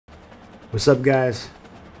What's up, guys?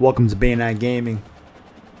 Welcome to Bay9 Gaming,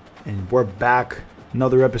 and we're back.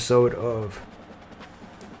 Another episode of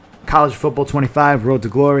College Football 25, Road to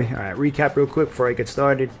Glory. All right, recap real quick before I get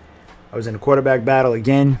started. I was in a quarterback battle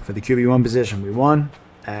again for the QB1 position. We won,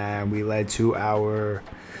 and we led our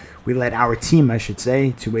team, I should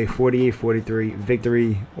say, to a 48-43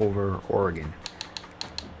 victory over Oregon.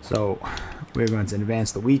 So we're going to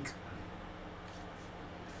advance the week.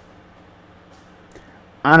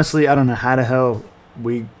 Honestly, I don't know how the hell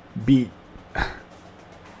we beat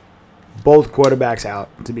both quarterbacks out,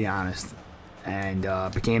 to be honest, and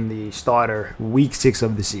became the starter week 6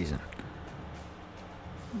 of the season.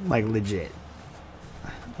 Like, legit.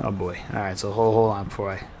 Oh, boy. All right, so hold on before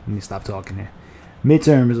let me stop talking here.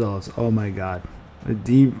 Midterm results. Oh, my God. A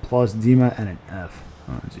D plus DMA and an F.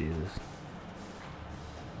 Oh, Jesus.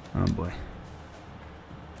 Oh, boy.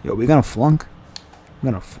 Yo, we gonna flunk?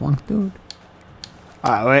 We gonna flunk, dude?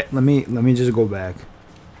 Alright, wait, let me just go back.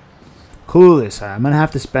 Clueless. I'm gonna have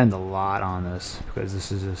to spend a lot on this because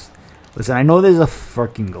this is just. Listen, I know there's a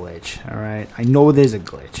freaking glitch. All right, I know there's a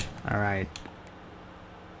glitch. All right.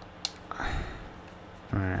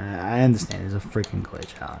 I understand there's a freaking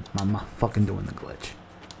glitch. I'm not fucking doing the glitch.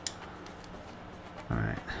 All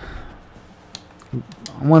right.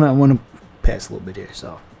 I wanna pass a little bit here.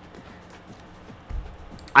 So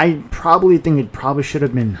I probably think it probably should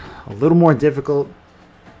have been a little more difficult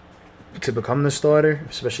to become the starter,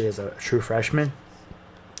 especially as a true freshman,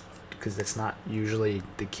 because that's not usually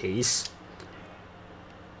the case.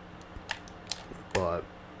 But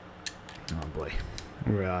oh boy,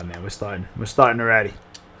 man, we're starting already.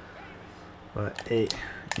 But hey,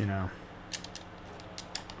 you know,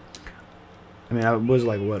 I mean, I was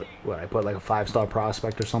like what I put like a 5-star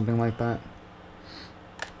prospect or something like that.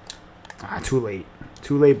 Too late,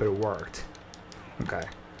 but it worked. Okay.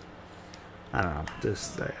 I don't know,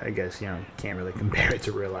 just, I guess, you know, can't really compare it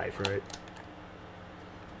to real life, right?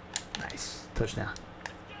 Nice. Touchdown.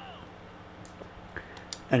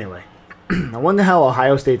 Anyway, I wonder how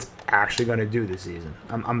Ohio State's actually going to do this season.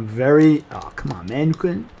 I'm very, oh, come on, man, you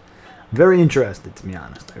couldn't, very interested, to be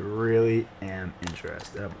honest. I really am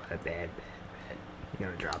interested. Oh, bad. You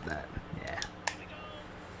gotta drop that. Yeah.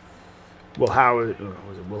 Will Howard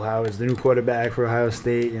is the new quarterback for Ohio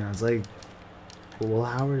State. You know, it's like, Will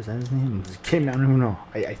Howard, is that his name? I don't even know.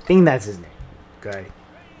 I think that's his name. Okay.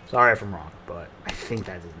 Sorry if I'm wrong, but I think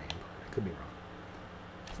that's his name. I could be wrong.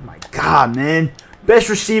 Oh my God, man. Best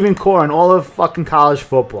receiving core in all of fucking college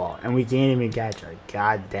football. And we can't even catch a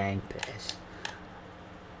god dang pass.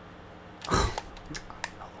 Oh,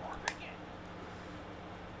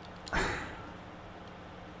 God.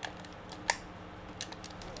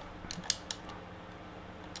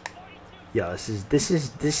 Yo, this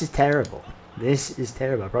is terrible. This is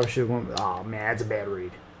terrible. I probably should have gone. Oh man, that's a bad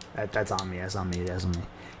read. That's on me. That's on me.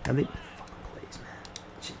 Now they fucking plays, man.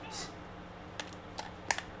 Jeez.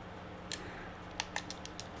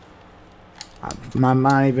 I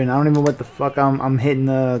don't even know what the fuck I'm hitting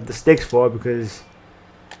the sticks for, because.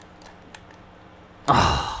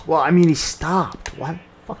 Oh, well, I mean, he stopped. Why the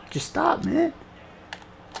fuck did you stop, man?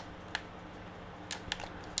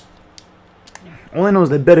 All I know is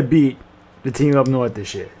they better beat the team up north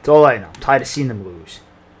this year. That's all I know. I'm tired of seeing them lose.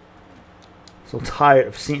 So tired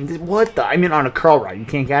of seeing this. What the? I mean, on a curl route, you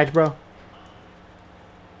can't catch, bro?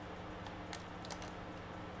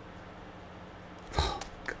 Oh,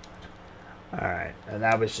 God. Alright. And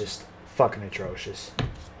that was just fucking atrocious.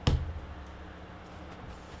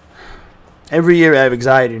 Every year I have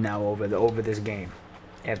anxiety now over this game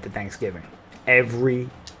after Thanksgiving. Every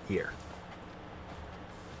year.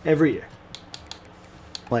 Every year.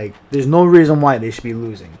 Like, there's no reason why they should be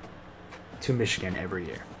losing to Michigan every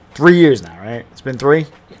year. 3 years now, right? It's been 3?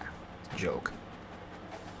 Yeah. It's a joke.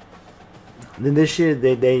 And then this year,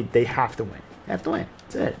 they have to win. They have to win.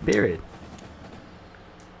 That's it. Period.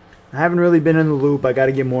 I haven't really been in the loop. I got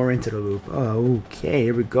to get more into the loop. Oh, okay.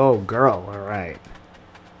 Here we go. Girl. All right.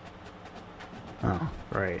 Oh,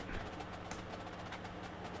 right.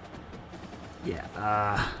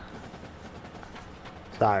 Yeah.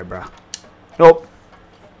 Sorry, bro. Nope.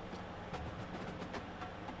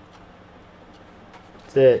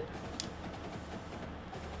 That's it.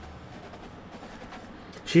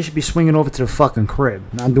 She should be swinging over to the fucking crib.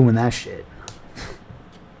 Not doing that shit.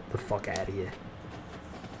 The fuck out of here.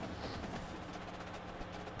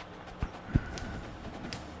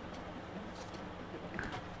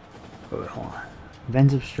 Wait, hold on.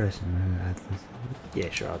 Events of stress. Yeah,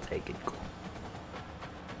 sure, I'll take it. Cool.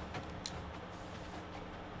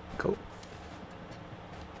 Cool.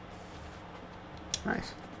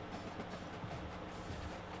 Nice.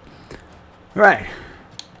 Right.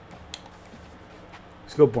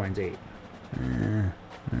 Skill points 8.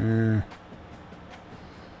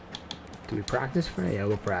 Do we practice for it? Yeah,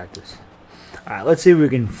 we'll practice. Alright, let's see if we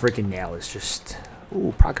can freaking nail this. Just.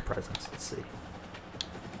 Ooh, pocket presents. Let's see.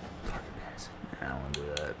 Pocket presents. I don't want to do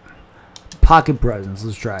that. Pocket presents.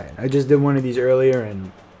 Let's try it. I just did one of these earlier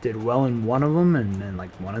and did well in one of them, and then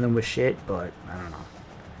like one of them was shit, but I don't know.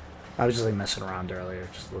 I was just like messing around earlier.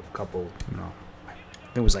 Just a couple, you know.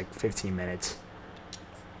 It was like 15 minutes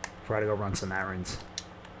before I had to go run some errands.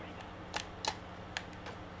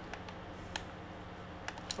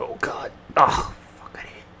 Oh god. Oh, fuck, I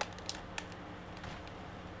hate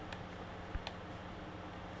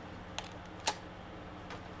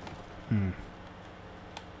it.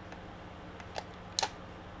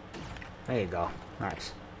 There you go.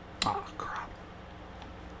 Nice. Oh, crap.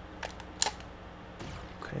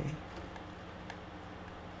 Okay.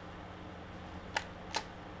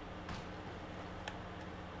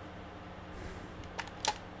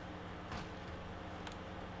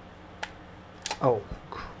 Oh.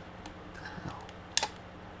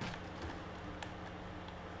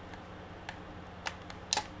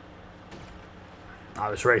 I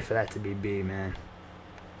was ready for that to be B, man.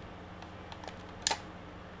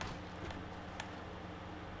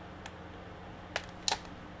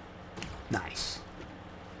 Nice.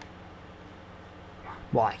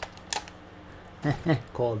 Why?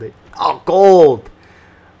 Called it. Oh, gold!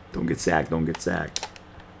 Don't get sacked, don't get sacked.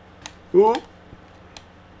 Ooh.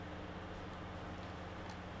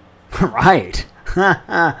 Right.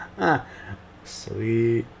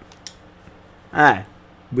 Sweet. Alright.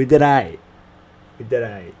 We did alright. We did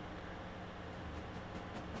alright.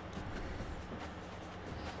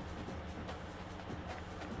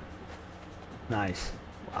 Nice.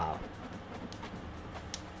 Wow.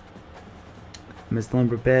 Mr.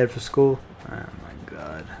 Unprepared for school? Oh my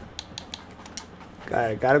god.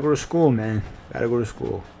 Gotta go to school, man. Gotta go to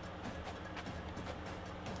school.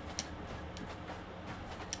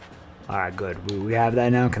 Alright, good. We have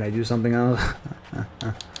that now. Can I do something else? Oh,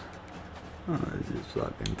 this is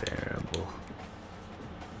fucking terrible.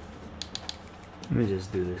 Let me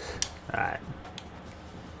just do this. Alright.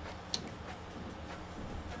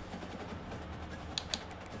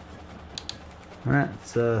 Alright,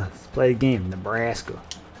 let's play a game. Nebraska.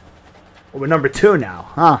 Oh, we're number 2 now,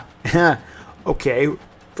 huh? Okay,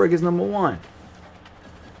 Frig is number 1.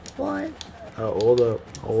 What? Oh,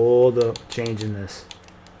 hold up. Changing this.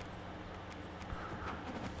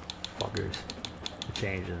 Fuckers.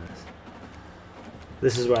 Changing this.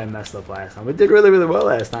 This is where I messed up last time. We did really, really well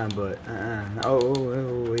last time, but yeah.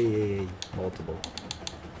 Multiple.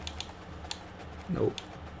 Nope.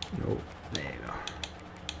 There you go.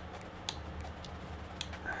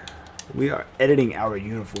 We are editing our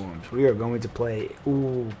uniforms. We are going to play.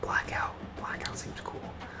 Ooh, Blackout. Blackout seems cool.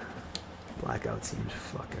 Blackout seems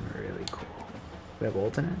fucking really cool. We have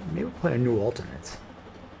alternate? Maybe we'll play a new alternates.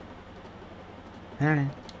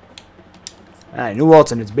 Alright. Alright, new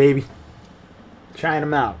alternates, baby. Trying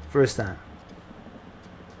them out. First time.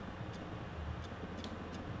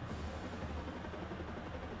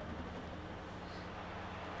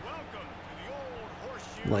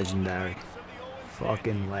 Legendary.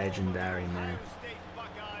 Fucking legendary, man.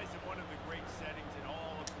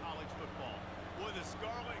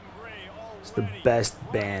 It's the best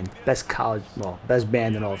band. Best college, well, best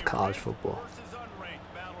band in all of college football.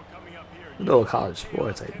 In all of college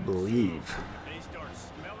sports, I believe.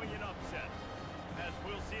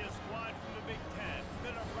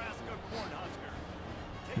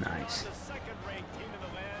 Nice.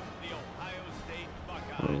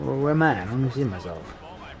 Where am I? I don't see myself.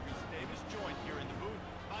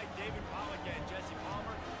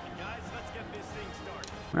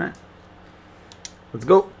 Alright. Let's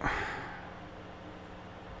go.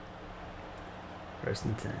 First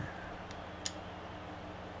and 10.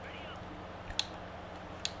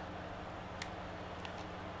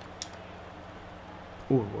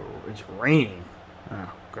 Ooh, it's raining.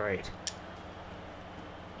 Oh, great.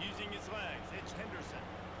 Using his legs, it's Henderson.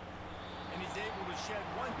 And he's able to shed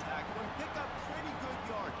one tackle and pick up pretty good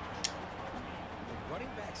yardage. When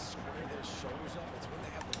running backs square their shoulders up, it's when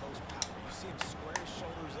they have the most power. You see him square his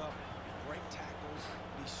shoulders up, break tackles,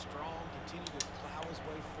 be strong, continue to plow his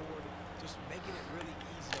way forward, just making it really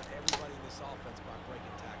easy on everybody in this offense by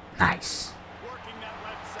breaking tackles. Nice. Working that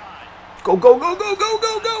left side. Go, go, go, go, go,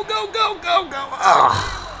 go, go, go, go, go, go.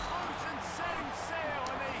 Ah.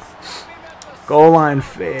 Goal line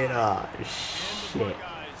fade. Ah, shit.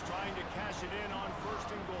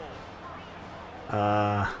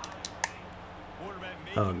 Oh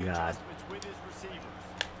god.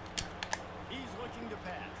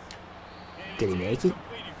 Did he make it?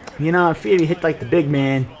 You know, if he hit like the big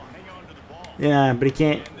man. Yeah, but he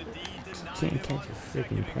can't catch a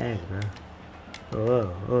freaking pass,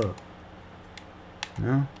 bro. Oh.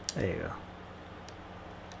 No? There you go.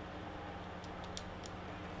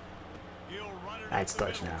 That's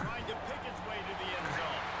touchdown.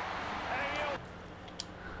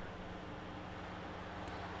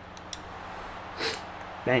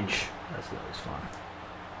 Bench. That's always fun.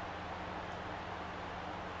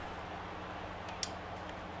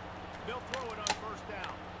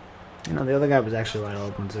 You know, the other guy was actually wide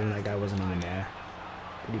open, so that guy wasn't even there.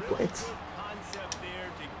 Did he blitz?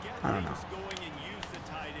 I don't know. Yeah,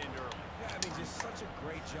 I mean, just such a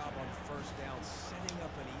great job on first down, setting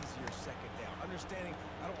up an easier second down. Understanding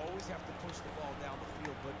I don't always have to push the ball down the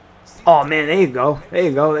field, but oh man, there you go. There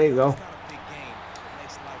you go. There you go. it's not a big game. It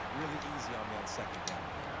makes life really easy on me on second down.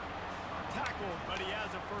 Tackled, but he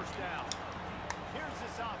has a first down. Here's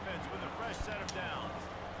this offense with a fresh set of downs.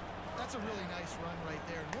 That's a really nice run right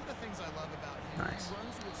there. And one of the things I love about him, Nice. he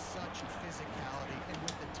runs with such physicality and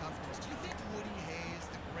with the toughness. Do you think Woody Hayes,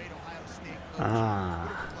 the great Ohio State coach, would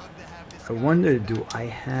have loved to have this I guy wonder, as a do backup? I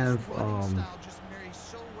have His running style just marries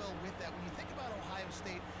so well with that. When you think about Ohio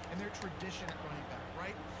State and their tradition at running back,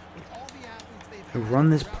 right? With all the athletes they've I had run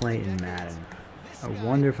this throughout play the in decades, Madden. this I guy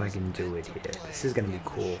wonder if I was can do meant it to here. play This is gonna be in the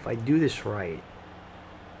cool. If I shade. do this right.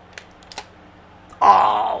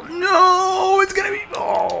 Oh no! It's gonna be.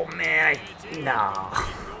 Oh man! No.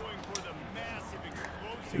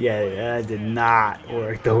 Yeah, that did not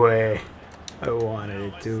work the way I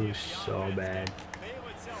wanted it to so bad.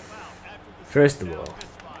 First of all,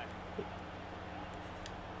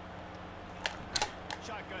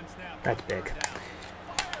 that's big.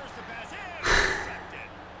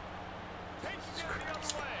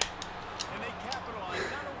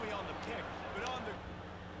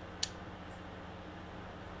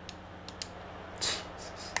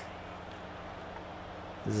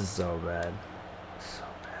 This is so bad. So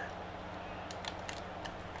bad.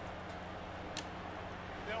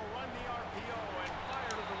 They'll run the RPO and fire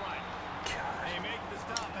to the right. They make the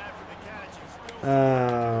stop after the catch and still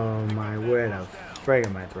Oh my, where the frig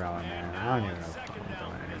am I throwing, man? I don't even know what I'm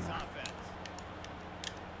doing anymore.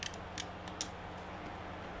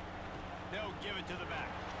 They'll give it to the back.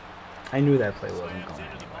 I knew that play wasn't Slams going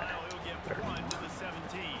into the anywhere. pile, he'll get one to the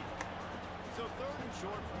 17. So third and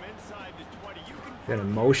short from inside the 20. You can Got a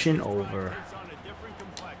motion over. takes on a different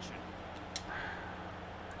complexion.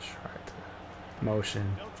 Try to motion.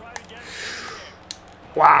 They'll try to get it in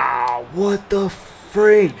the air. Wow, what the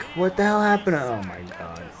frig? What the hell happened? Oh my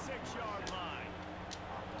god. The 6-yard line.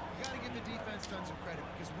 You got to give the defense tons of credit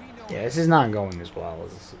because we know. Yeah, this is not going as well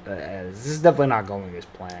as this is definitely not going as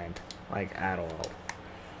planned, like at all.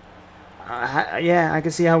 Yeah, I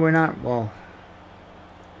can see how we're not. Well,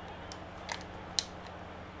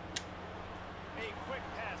 A quick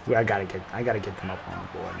pass. I gotta get them up on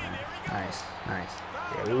the board, man. Nice.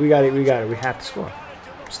 Yeah, we got it. We have to score.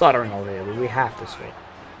 I'm stuttering over here, but we have to score.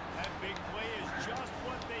 That big play is just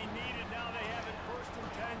what they needed. Now they have it first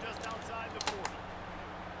and 10 just outside the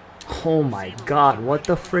 40. Oh my god, what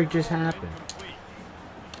the frig just happened? Complete.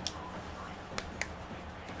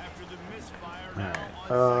 After the misfire, Alright, now on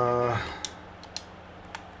second down.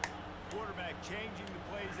 Quarterback changing the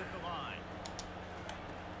plays at the line.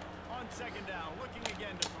 On second down, looking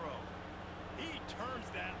again to throw. He turns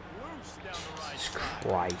that loose down the right Jesus side.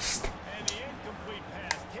 Christ. And the incomplete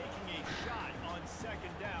pass taking a shot on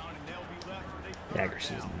second down, and they'll be left with a The third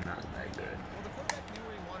accuracy is down. not that good. Well, the quarterback knew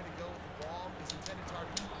where he wanted to go with the ball. His intended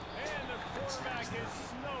target. And the quarterback is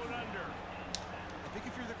snowed under. I think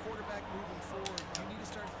if you're the quarterback moving forward, you need to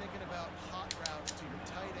start thinking about hot routes to your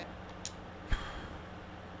tight end.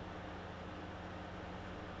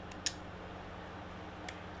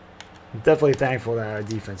 I'm definitely thankful that our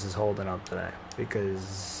defense is holding up today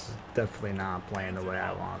because definitely not playing the way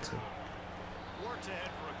I want to. Works ahead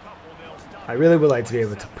for a couple. They'll stop. I really would like to be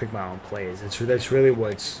able to pick my own plays. That's really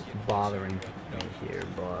what's bothering me here,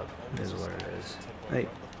 but it is what it is. Hey,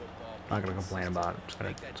 not gonna complain about it. Just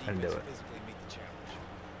gonna do it.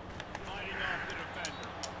 Fighting off the defender.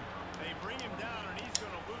 They bring him down, and he's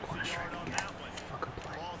going to lose a yard on that one. Fucking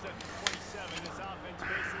play. Ball's at the 27. This offense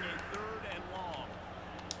facing a third and long.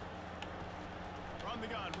 From the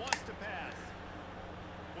gun, wants to pass.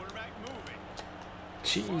 Quarterback moving.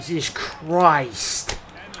 Jesus Christ!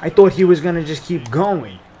 I thought he was gonna just keep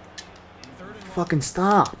going. Fucking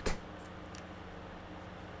stopped.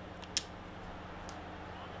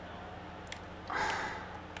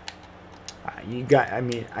 You got. I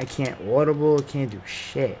mean, I can't audible. Can't do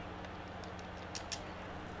shit.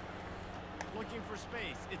 Looking for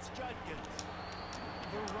space. It's Judkins.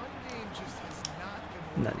 The run game just has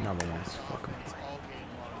not been No, Another one. Let's fucking offense all game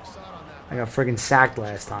long. We saw it on that I got friggin' sacked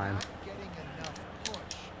last time. not getting enough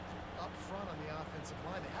push up front on the offensive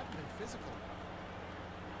line. They haven't been physical.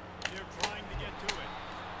 They're trying to get to it.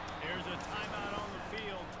 There's a timeout on the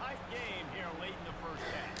field. Tight game here late in the first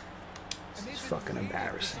half. And they've It's been fucking waiting for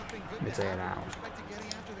embarrassing. something good Let me to tell you happen now. with respect to getting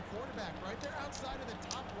after the quarterback, right? They're outside of the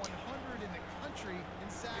top 100 in the country in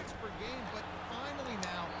sacks per game, but finally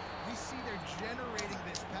now we see they're generating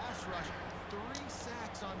this pass rush. 3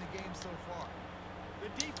 sacks on the game so far. The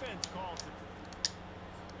defense calls it.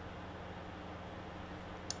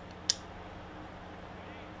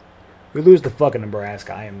 We lose to fucking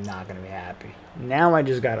Nebraska, I am not gonna be happy. Now I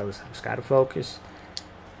just gotta listen. Just gotta focus.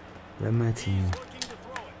 Let my team. He's looking to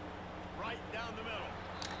throw it. Right down the middle.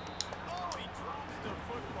 Oh, he drops the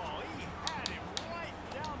football. He had him right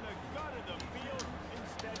down the gut of the field.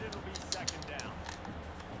 Instead, it'll be second down.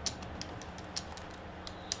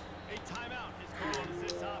 A timeout is called as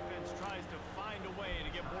this offense tries to find a way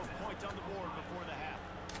to get more points on the board before the half.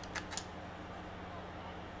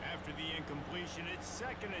 After the incompletion, it's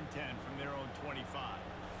 2nd and 10 from their own 25.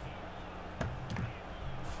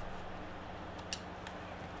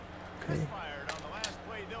 Okay. Fired on the last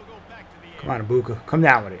play. They'll go back to the air. Come on, Ibuka. Come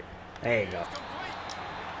down with it. There you go. Complete.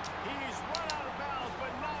 He's run out of bounds,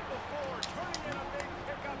 but not before turning in a big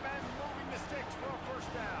pickup and moving the sticks for a first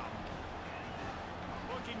down.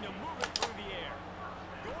 Looking to move it through the air.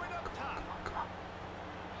 Going up top.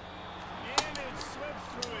 And it slips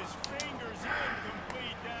through his fingers.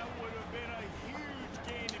 Incomplete. That would have been a huge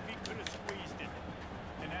gain if he could have squeezed it.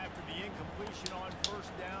 And after the incompletion on first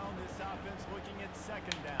down, this offense looking at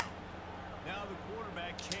second down. Now the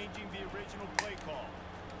quarterback changing the original play call.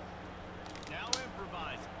 Now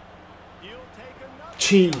improvising. He'll take another.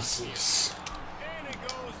 Jesus. And it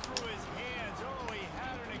goes through his hands. Oh, he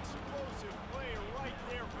had an explosive play right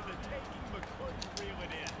there for the taking, but couldn't reel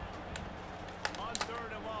it in. On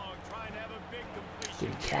 3rd and long, trying to have a big completion.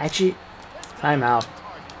 Did he catch it? Timeout.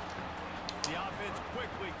 The offense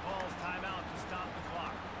quickly calls timeout to stop the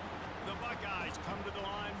clock. The Buckeyes come to the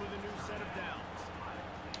line with a new set of downs.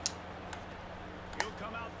 He'll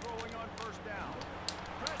come out throwing on first down.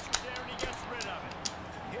 Pressure's there and he gets rid of it.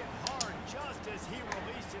 Hit hard just as he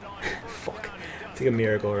released it on first Fuck. down. It's like a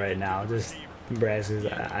miracle right now. Just Nebraska's.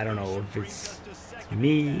 I don't know if it's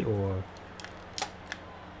me or.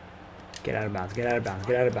 Get out of bounds. Get out of bounds.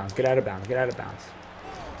 Get out of bounds. Get out of bounds. Get out of bounds.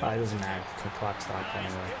 Oh, it doesn't matter. The clock stopped Nice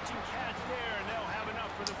anyway. pitch and catch there, and they'll have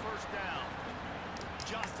enough for the first down.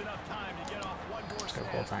 Just enough time to get off one more Just gotta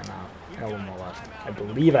snap. call timeout. I We've got got one a more left. timeout I in the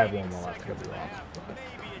believe I have one remaining more left. I could be seconds of the wrong. half.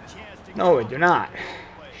 Maybe a chance to No, I get do off not. the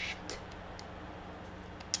play.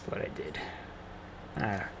 But I did.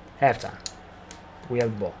 Halftime. We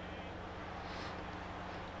have the ball.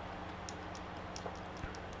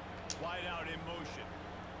 Wide out in motion.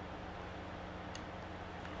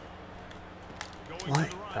 Going What to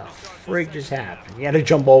the the run to start frig the just second happened? He had to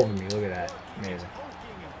jump over me. Look at that. half. Amazing.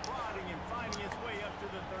 Poking and prodding and finding his way up to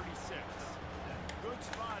the 36. Good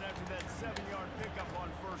spot after that 7-yard pickup on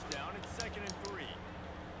first down. It's 2nd and 3.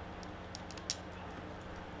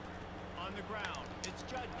 On the ground, it's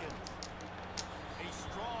Judkins. A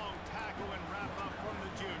strong tackle and wrap up from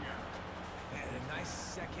the junior. And a nice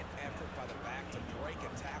second effort by the back to break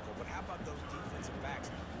a tackle. But how about those defensive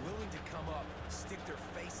backs willing to come up, stick their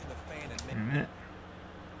face in the fan, and In a minute.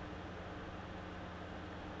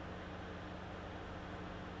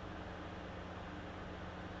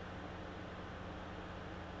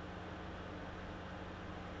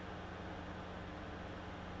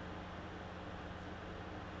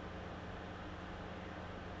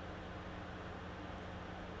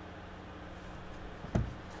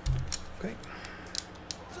 Okay.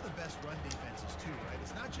 Those are the best run defenses too, right?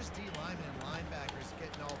 It's not just D linemen and linebackers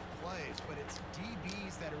getting all the plays, but it's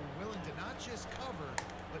DBs that are willing to not just cover,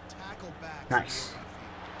 but tackle back. Nice.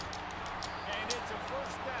 And it's a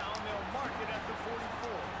first down. They'll mark it at the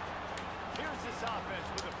 44. Here's this offense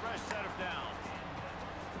with a fresh set of downs.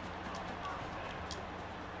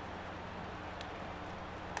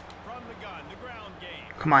 From the gun, the ground game.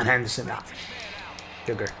 Come on, Henderson. Ah,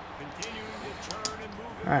 sugar. Continuing to turn and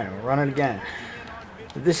move. All right, we'll run it again.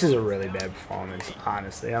 This is a really bad performance,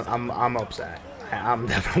 honestly. I'm upset. I'm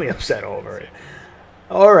definitely upset over it.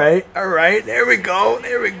 All right. There we go.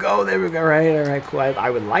 All right, cool. I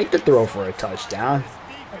would like to throw for a touchdown.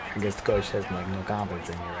 I guess the coach has like no confidence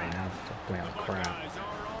in me right now. Fuck, playing like crap. Guys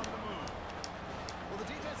are on the move. Well,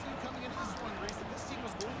 the defense knew coming into this one, Reese, that this team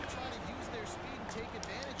was going to try to use their speed and take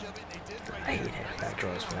advantage of it, and they did right I hate there. halfback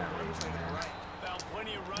draws for that reason, man. Found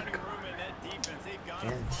plenty of running room in that defense. They've got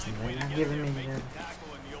Yeah, to it's- find a way they're to not get giving there and me make that. the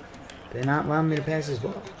tackle in the open field. They're not allowing me to pass this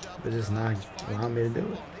ball. Good job They're just not allowing me to do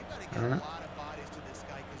it. I don't know.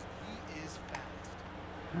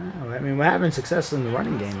 Oh, I mean, we're having success in the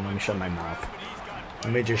running game. Let me shut my mouth.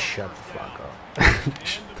 Let me just shut the fuck up.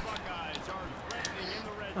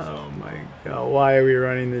 Oh my god, why are we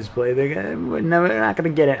running this play? We're not gonna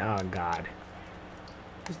get it. Oh god.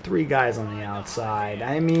 There's 3 guys on the outside.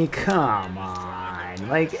 I mean, come on.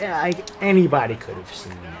 Like anybody could have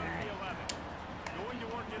seen that.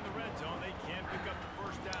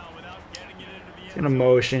 He's gonna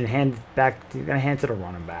motion, hand back. He's gonna hand to the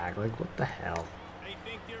running back. Like, what the hell?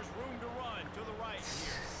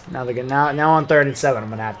 Now they're gonna, now on 3rd and 7, I'm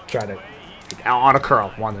gonna have to try to on a curl.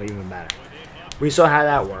 One even better. We saw how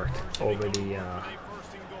that worked over the. I'm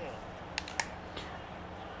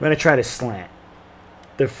gonna try to slant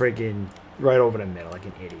the friggin' right over the middle like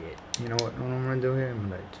an idiot. You know what I'm gonna do here? I'm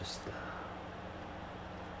gonna just.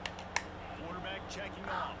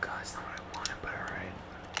 Oh god, it's not what I wanted, but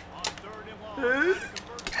alright.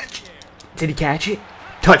 Catch it. Did he catch it?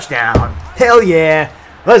 Touchdown! Hell yeah!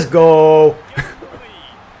 Let's go!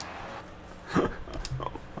 Oh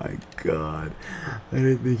my god, I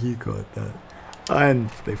didn't think he caught that. And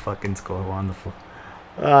they fucking score. Wonderful.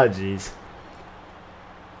 Ah, jeez.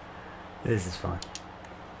 This is fun.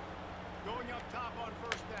 Going up top on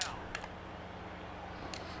 1st down.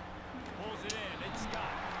 Pulls it in. It's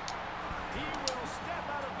Scott. He will step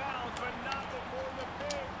out of bounds, but not before the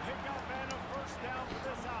big pickup and a 1st down for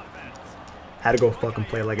this offense. Had to go fucking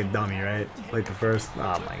play like a dummy, right? Like the first.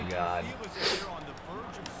 Oh my god.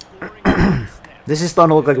 This is starting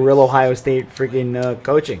to look like real Ohio State freaking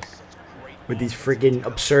coaching. With these freaking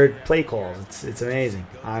absurd play calls. It's amazing,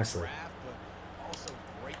 honestly. Also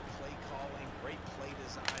great play calling, great play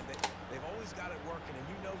design. They've always got it working, and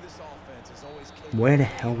you know this offense is always capable. Where the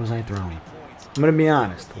hell was I throwing? I'm gonna be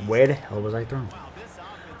honest. Where the hell was I throwing?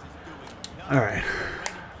 Alright.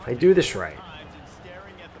 If I do this right,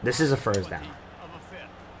 this is a 1st down.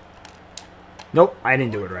 Nope, I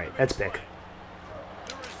didn't do it right. That's pick.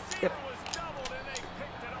 Yep.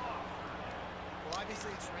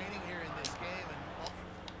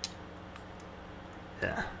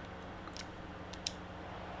 Yeah.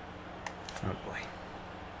 Oh boy.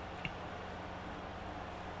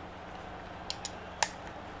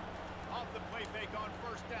 Off the play fake on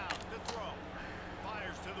 1st down. The throw.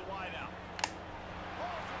 Fires to the wideout.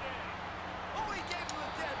 Pulls it in. Oh, he gave him a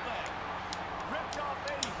dead leg. Ripped off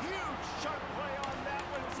a huge sharp play on that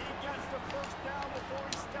one as he gets the 1st down before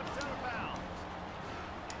he steps out of bounds.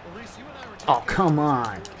 Well, Reese, you and I were Oh, come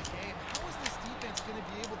on. How is this defense going to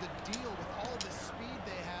be able to deal with all the speed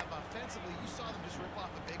they have offensively? You saw them just rip off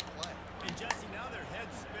a big play. And Jesse, now their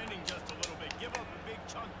head's spinning just a little bit. Give up a big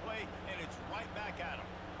chunk play, and it's right back at him.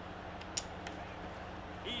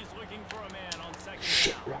 He's looking for a man on 2nd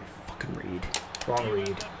Shit, down. wrong fucking read. Wrong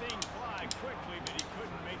read. That thing fly quickly, but he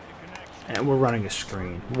couldn't make the connection. And we're running a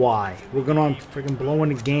screen. Why? We're going to freaking blowing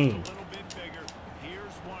the game. A little bit bigger.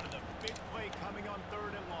 Here's one of the big play coming on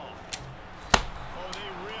 3rd and long. Oh, they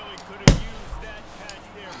really could have used that catch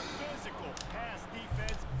there. Physical pass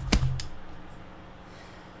defense.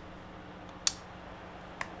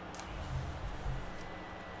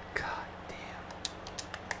 God damn.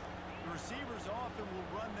 The receivers often will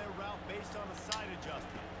run their route based on a side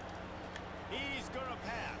adjustment. He's gonna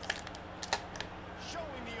pass.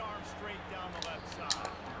 Showing the arm straight down the left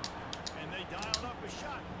side. And they dialed up a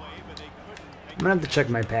shot play, but they couldn't. I'm gonna have to check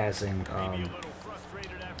my passing. Maybe a little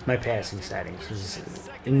frustrated after My that. passing settings. 'Cause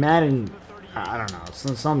in Madden, I don't know.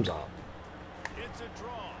 Thumbs up. It's a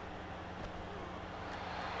draw.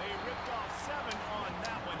 They ripped off 7 on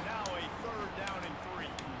that one. Now a 3rd down and 3.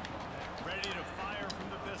 Ready to fire from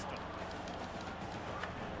the pistol.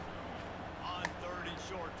 On 3rd and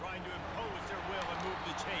short, trying to impose their will and move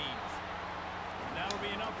the chains. That'll be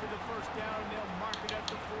enough for the 1st down, and they'll mark it at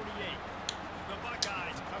the 48. The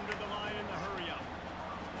Buckeyes come to the line in the hurry up.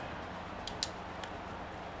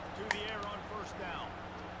 To the air on 1st down.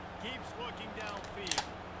 Keeps looking downfield.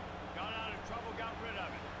 Got out of trouble, got rid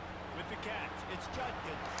of it. With the catch, it's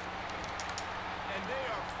Judkins. And they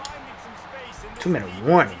are finding some space in this 2-minute defense.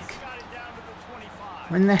 warning. He's got it down to the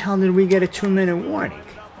 25. When the hell did we get a 2-minute warning? Line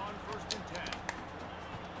it up on 1st and 10.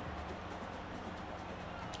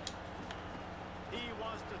 He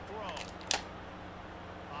wants to throw.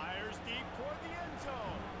 Fires deep toward the end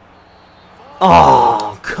zone.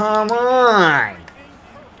 Oh, come on. Everything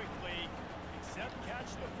perfectly except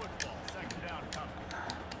catch the football. 2nd down coming.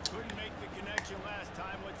 Couldn't make the connection last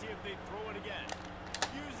time. Let's see if they throw it again.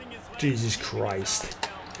 Using his legs, Jesus keeping his Christ. eyes downfield.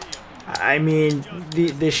 I mean,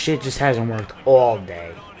 this shit just hasn't worked all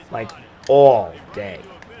day. Like, all day. Into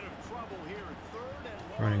a bit of trouble here at 3rd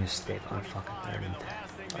and long. Running a stick on fucking 3rd and 10. The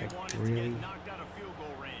last thing they Like, wanted to really? get knocked out of field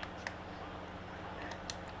goal range.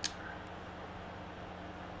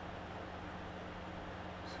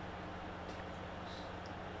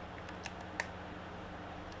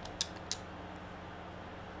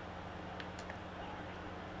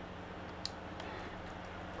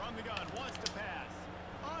 From the gun, wants to pass.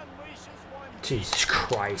 Unleashes one. Jesus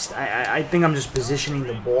Christ. I think I'm just positioning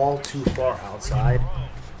the ball too far outside.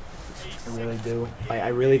 I really do. I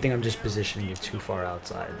really think I'm just positioning it too far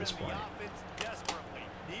outside at this point.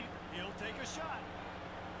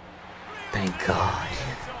 Thank God.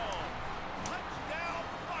 Touchdown,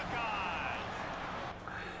 Buckeyes!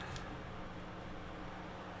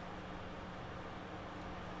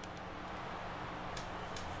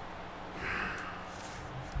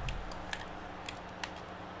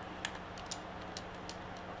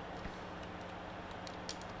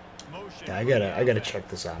 Yeah, I gotta check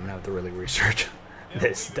this out. I'm gonna have to really research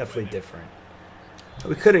this. Definitely different.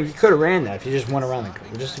 He could have ran that if he just went around the guy.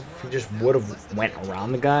 If he just would have went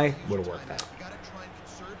around the guy, would have worked out.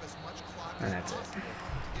 And that's it.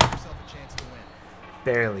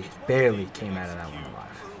 Barely came out of that one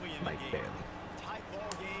alive. Like barely. Tight ball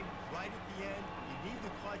game, right at the end. You need the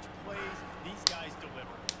clutch plays. These guys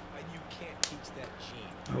deliver. And you can't teach that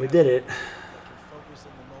gene. We did it. They can focus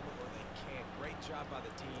in the moment or they can't. Great job by the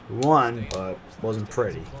team. We won, Staying but focused, wasn't stay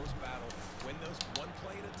pretty. in a close battle. Win those one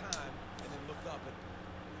play at a time, and then look up at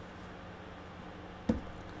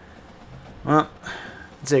Well,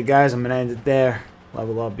 that's it, guys. I'm gonna end it there.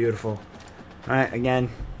 Level up, beautiful. All right, again,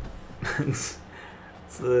 it's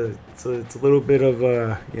a little bit of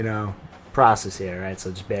a process here, right?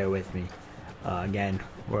 So just bear with me. Again,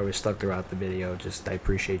 whoever stuck throughout the video, just I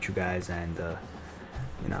appreciate you guys, and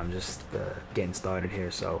I'm just getting started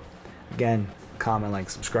here. So again, comment, like,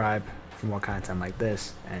 subscribe for more content like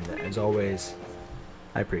this, and as always,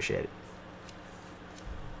 I appreciate it.